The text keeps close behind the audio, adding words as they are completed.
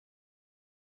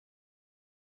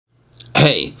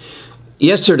Hey,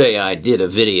 yesterday I did a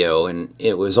video and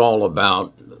it was all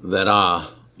about that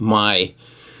my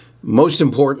most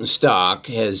important stock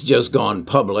has just gone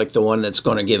public, the one that's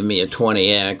going to give me a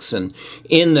 20x. And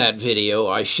in that video,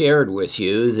 I shared with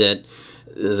you that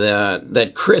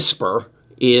CRISPR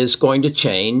is going to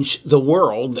change the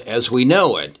world as we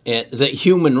know it, and the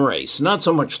human race, not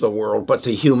so much the world, but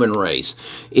the human race.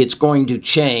 It's going to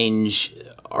change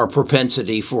our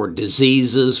propensity for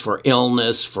diseases, for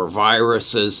illness, for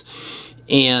viruses.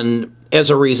 And as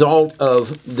a result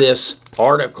of this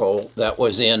article that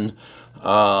was in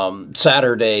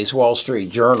Saturday's Wall Street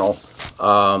Journal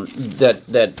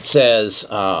that says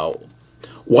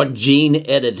what gene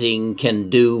editing can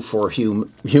do for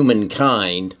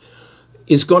humankind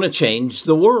is going to change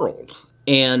the world.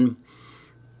 And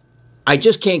I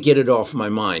just can't get it off my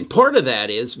mind. Part of that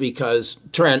is because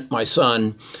Trent, my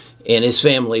son, and his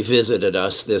family visited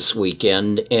us this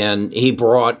weekend, and he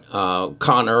brought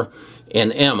Connor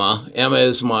and Emma. Emma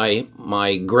is my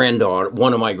granddaughter,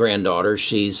 one of my granddaughters.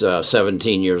 She's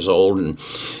 17 years old, and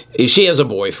she has a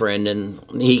boyfriend,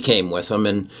 and he came with them.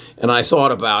 And I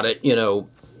thought about it,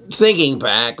 thinking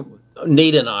back.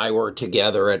 Nita and I were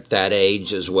together at that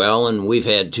age as well, and we've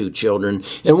had two children.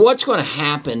 And what's going to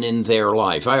happen in their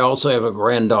life? I also have a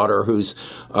granddaughter who's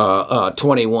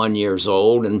 21 years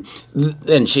old,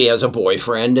 and she has a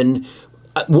boyfriend. And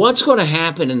what's going to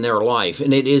happen in their life?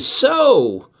 And it is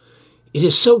so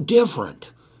different,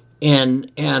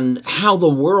 and how the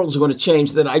world's going to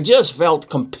change, that I just felt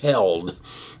compelled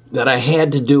that I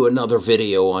had to do another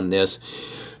video on this.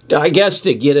 I guess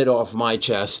to get it off my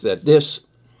chest that these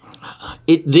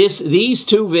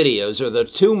two videos are the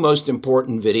two most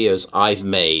important videos I've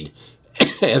made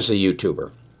as a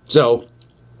YouTuber. So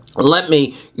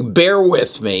bear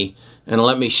with me and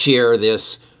let me share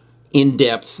this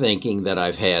in-depth thinking that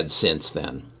I've had since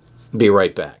then. Be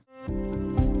right back.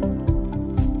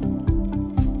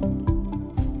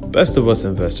 Best of Us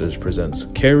Investors presents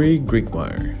Kerry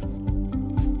Griegmeier.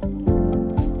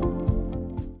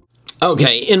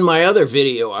 Okay, in my other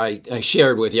video I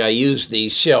shared with you, I used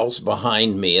these shelves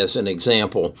behind me as an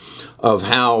example of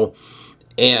how,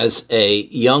 as a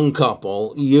young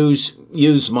couple,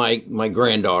 use my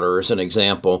granddaughter as an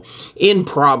example. In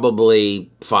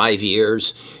probably 5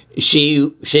 years,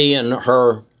 she and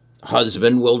her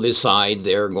husband will decide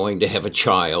they're going to have a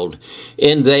child,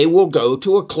 and they will go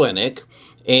to a clinic,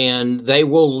 and they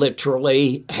will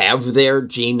literally have their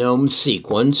genome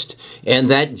sequenced, and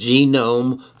that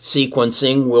genome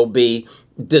sequencing will be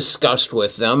discussed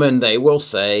with them, and they will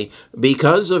say,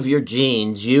 because of your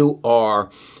genes, you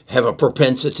have a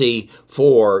propensity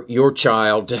for your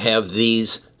child to have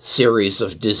these series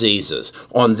of diseases.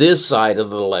 On this side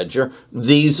of the ledger,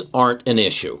 these aren't an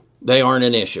issue. They aren't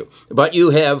an issue. But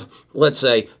you have, let's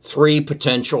say, 3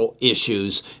 potential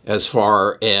issues as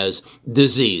far as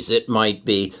disease. It might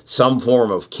be some form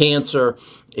of cancer.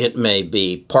 It may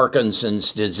be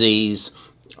Parkinson's disease.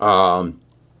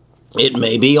 It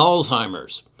may be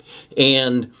Alzheimer's.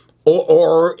 And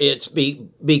or it's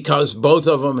because both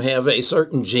of them have a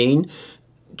certain gene,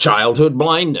 childhood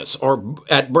blindness or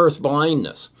at birth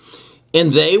blindness.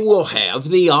 And they will have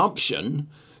the option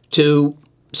to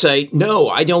say, no,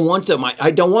 I don't want them. I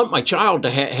don't want my child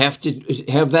to have to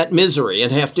have that misery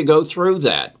and have to go through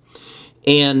that.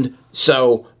 And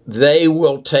so they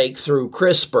will take through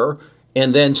CRISPR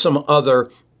and then some other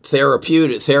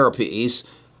therapies,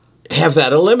 have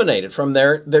that eliminated from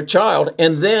their child.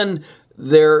 And then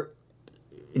their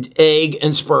egg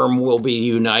and sperm will be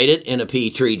united in a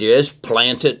petri dish,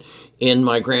 planted in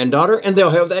my granddaughter, and they'll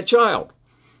have that child.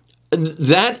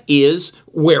 That is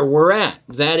where we're at.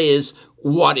 That is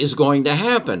what is going to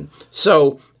happen.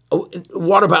 So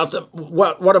what about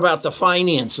the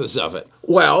finances of it?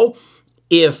 Well,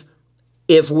 if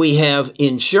we have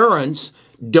insurance,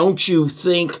 don't you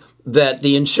think that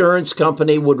the insurance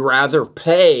company would rather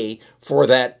pay for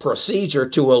that procedure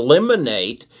to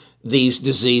eliminate these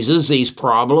diseases, these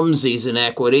problems, these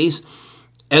inequities,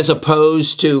 as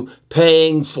opposed to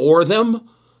paying for them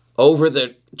over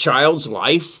the child's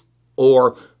life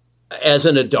or as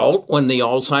an adult when the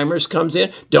Alzheimer's comes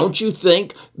in? Don't you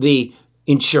think the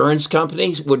insurance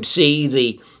companies would see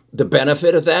the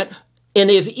benefit of that?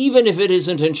 And even if it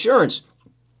isn't insurance,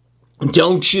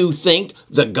 don't you think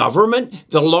the government,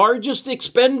 the largest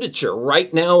expenditure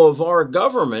right now of our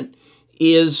government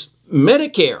is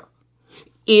Medicare?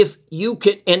 If you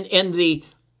could, and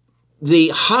the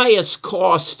highest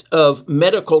cost of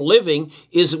medical living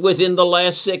is within the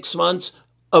last 6 months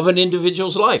of an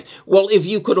individual's life. Well, if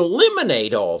you could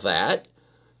eliminate all that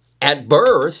at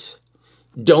birth,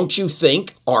 don't you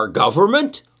think our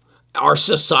government our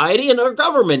society and our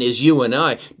government is you and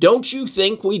I. Don't you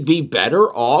think we'd be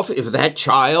better off if that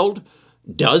child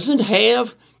doesn't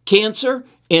have cancer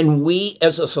and we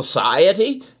as a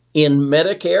society in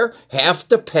Medicare have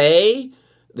to pay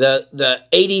the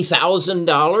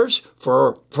 $80,000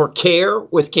 for care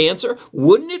with cancer?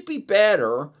 Wouldn't it be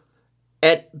better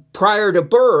prior to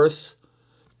birth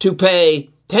to pay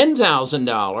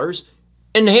 $10,000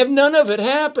 and have none of it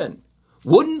happen?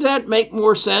 Wouldn't that make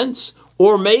more sense?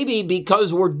 Or maybe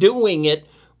because we're doing it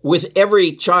with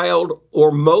every child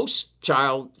or most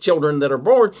children that are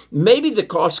born, maybe the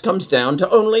cost comes down to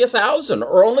only $1,000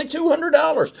 or only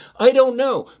 $200. I don't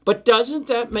know. But doesn't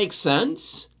that make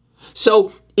sense?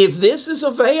 So if this is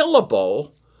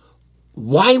available,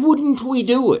 why wouldn't we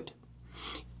do it?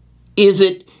 Is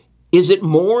it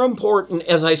more important,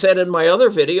 as I said in my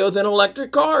other video, than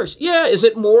electric cars? Yeah. Is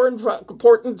it more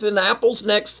important than Apple's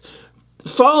next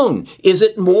phone? Is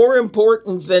it more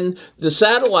important than the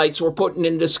satellites we're putting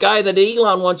in the sky that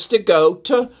Elon wants to go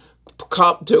to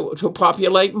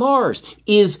populate Mars?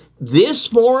 Is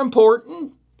this more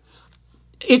important?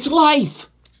 It's life.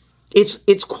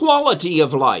 It's quality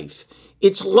of life.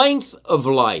 It's length of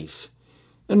life.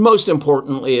 And most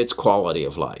importantly, it's quality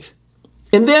of life.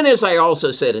 And then, as I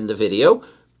also said in the video,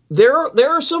 there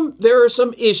are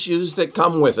some issues that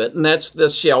come with it, and that's the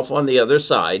shelf on the other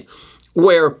side,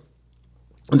 where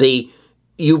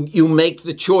you make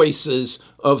the choices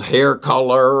of hair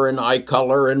color and eye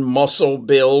color and muscle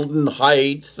build and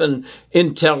height and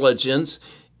intelligence.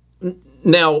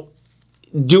 Now,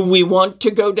 do we want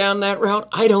to go down that route?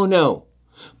 I don't know.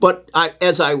 But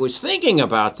as I was thinking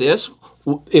about this,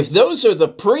 if those are the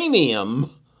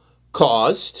premium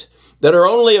costs that are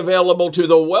only available to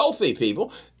the wealthy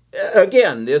people,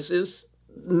 again, this is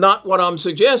not what I'm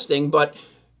suggesting, but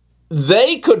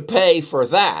they could pay for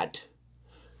that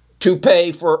to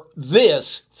pay for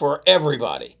this for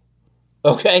everybody.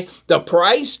 Okay? The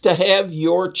price to have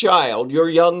your child, your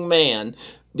young man,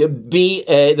 to be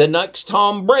the next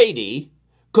Tom Brady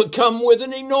could come with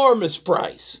an enormous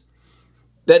price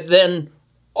that then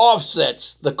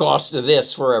offsets the cost of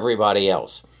this for everybody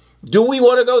else. Do we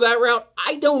want to go that route?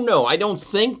 I don't know. I don't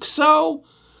think so.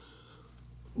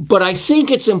 But I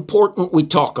think it's important we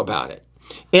talk about it.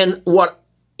 And what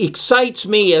excites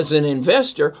me as an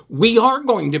investor, we are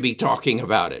going to be talking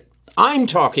about it. I'm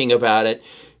talking about it.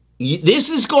 This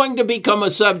is going to become a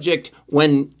subject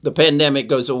when the pandemic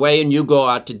goes away and you go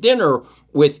out to dinner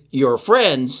with your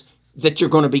friends that you're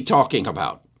going to be talking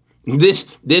about. This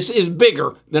is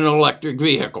bigger than electric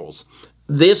vehicles.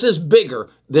 This is bigger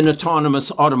than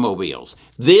autonomous automobiles.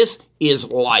 This is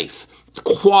life. It's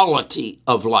quality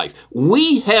of life.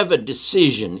 We have a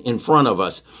decision in front of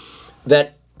us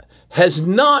that has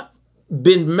not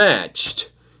been matched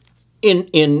in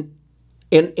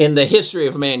the history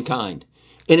of mankind.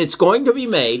 And it's going to be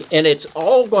made, and it's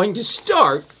all going to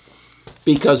start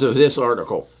because of this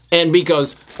article and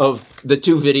because of the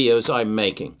two videos I'm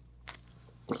making.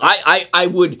 I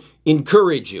would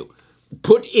encourage you,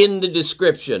 put in the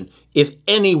description if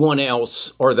anyone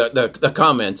else, or the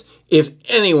comments, if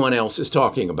anyone else is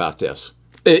talking about this.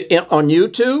 On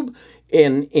YouTube,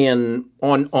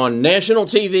 on national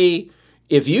TV,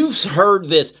 if you've heard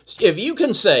this, if you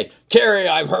can say, Kerry,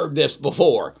 I've heard this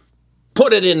before,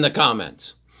 put it in the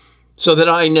comments so that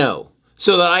I know,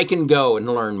 so that I can go and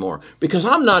learn more. Because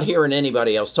I'm not hearing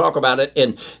anybody else talk about it,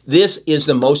 and this is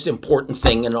the most important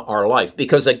thing in our life.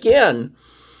 Because again,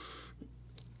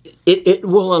 it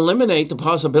will eliminate the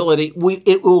possibility,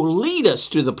 it will lead us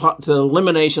to the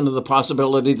elimination of the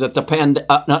possibility that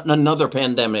another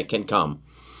pandemic can come.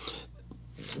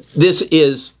 This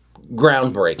is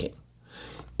groundbreaking.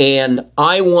 And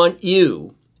I want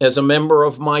you, as a member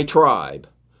of my tribe,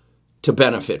 to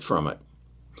benefit from it.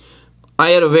 I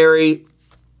had a very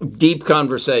deep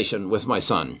conversation with my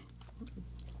son.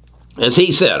 As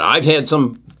he said, I've had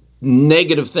some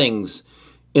negative things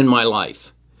in my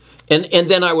life. And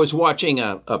then I was watching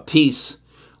a piece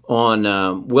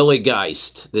on Willie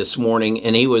Geist this morning,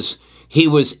 and he was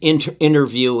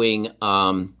interviewing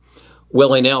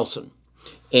Willie Nelson.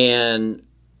 And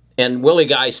Willie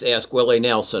Geist asked Willie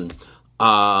Nelson,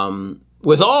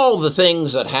 with all the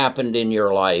things that happened in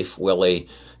your life, Willie,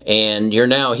 and you're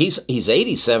now, he's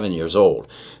 87 years old,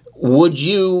 would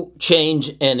you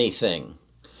change anything?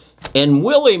 And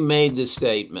Willie made this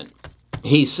statement.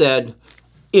 He said,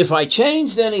 if I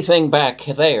changed anything back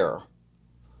there,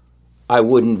 I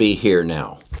wouldn't be here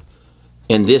now.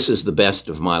 And this is the best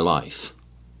of my life.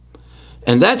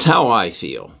 And that's how I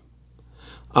feel.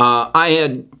 I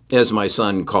had, as my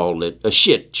son called it, a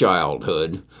shit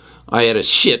childhood. I had a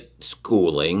shit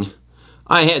schooling.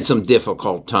 I had some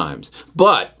difficult times.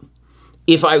 But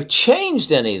If I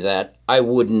changed any of that, I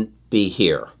wouldn't be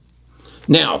here.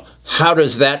 Now, how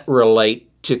does that relate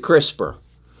to CRISPR?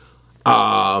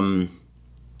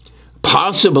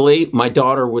 Possibly my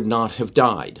daughter would not have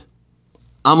died.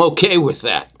 I'm okay with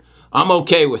that. I'm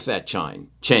okay with that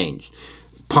change.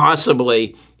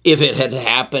 Possibly, if it had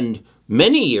happened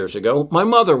many years ago, my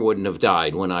mother wouldn't have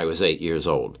died when I was 8 years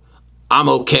old. I'm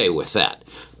okay with that.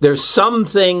 There's some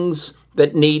things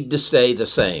that need to stay the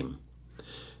same.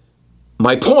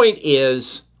 My point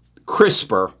is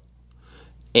CRISPR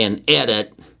and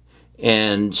EDIT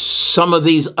and some of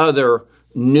these other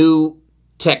new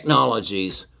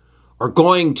technologies are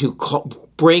going to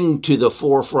bring to the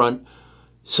forefront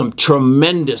some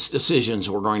tremendous decisions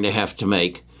we're going to have to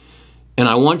make. And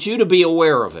I want you to be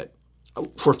aware of it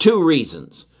for two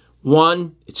reasons.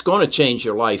 One, it's going to change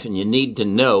your life and you need to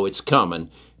know it's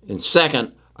coming. And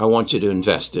second, I want you to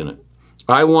invest in it.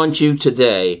 I want you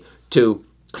today to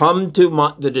come to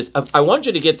I want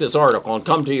you to get this article and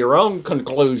come to your own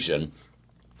conclusion.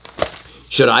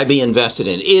 Should I be invested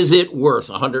in? Is it worth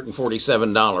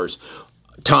 $147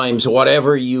 times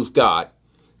whatever you've got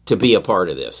to be a part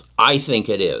of this? I think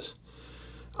it is.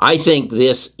 I think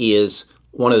this is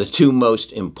one of the two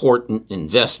most important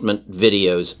investment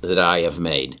videos that I have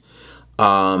made.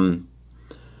 I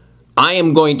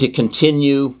am going to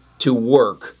continue to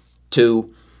work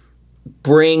to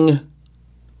bring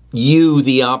you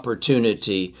the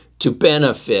opportunity to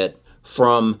benefit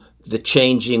from the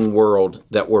changing world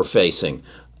that we're facing.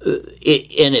 And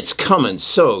it's coming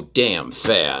so damn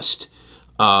fast.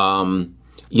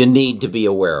 You need to be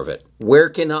aware of it. Where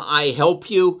can I help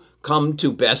you? Come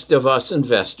to Best of Us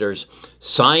Investors.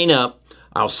 Sign up.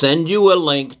 I'll send you a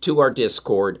link to our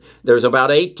Discord. There's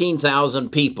about 18,000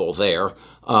 people there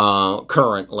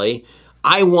currently.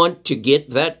 I want to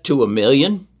get that to 1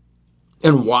 million.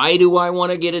 And why do I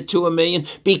want to get it to 1 million?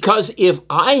 Because if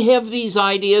I have these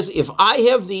ideas, if I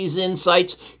have these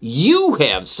insights, you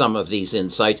have some of these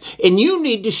insights, and you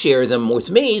need to share them with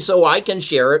me so I can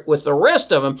share it with the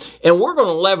rest of them. And we're going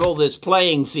to level this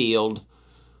playing field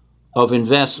of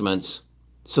investments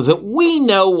so that we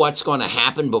know what's going to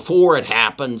happen before it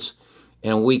happens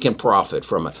and we can profit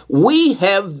from it. I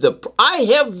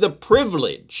have the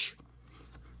privilege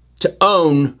to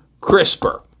own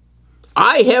CRISPR.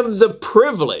 I have the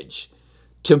privilege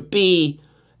to be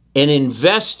an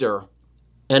investor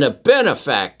and a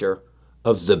benefactor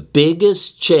of the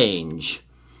biggest change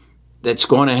that's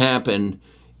going to happen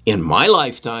in my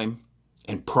lifetime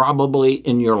and probably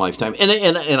in your lifetime.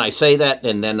 And I say that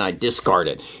and then I discard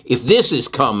it. If this is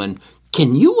coming,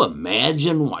 can you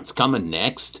imagine what's coming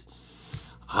next?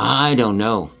 I don't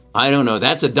know.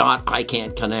 That's a dot I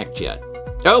can't connect yet.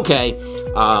 Okay,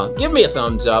 give me a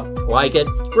thumbs up, like it,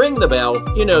 ring the bell,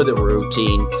 you know the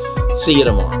routine. See you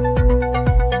tomorrow.